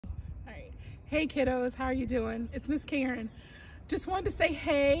Hey kiddos, how are you doing? It's Miss Karen. Just wanted to say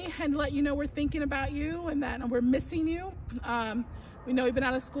hey and let you know we're thinking about you and that we're missing you. We know we've been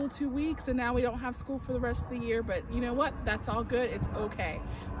out of school 2 weeks and now we don't have school for the rest of the year, but you know what? That's all good. It's okay.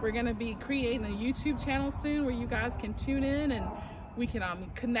 We're gonna be creating a YouTube channel soon where you guys can tune in and we can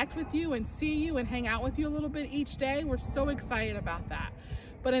connect with you and see you and hang out with you a little bit each day. We're so excited about that.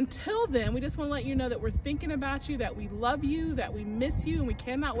 But until then, we just want to let you know that we're thinking about you, that we love you, that we miss you, and we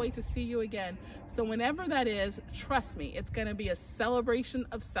cannot wait to see you again. So whenever that is, trust me, it's going to be a celebration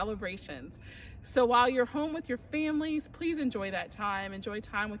of celebrations. So while you're home with your families, please enjoy that time. Enjoy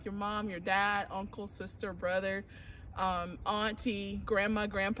time with your mom, your dad, uncle, sister, brother, auntie, grandma,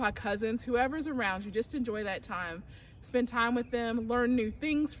 grandpa, cousins, whoever's around you. Just enjoy that time. Spend time with them, learn new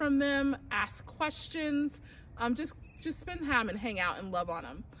things from them, ask questions, just spend time and hang out and love on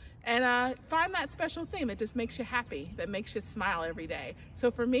them. And find that special thing that just makes you happy, that makes you smile every day.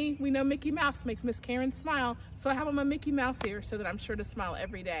 So for me, we know Mickey Mouse makes Miss Karen smile, so I have on my Mickey Mouse here so that I'm sure to smile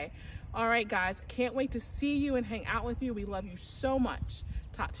every day. All right, guys, can't wait to see you and hang out with you. We love you so much.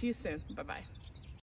 Talk to you soon. Bye-bye.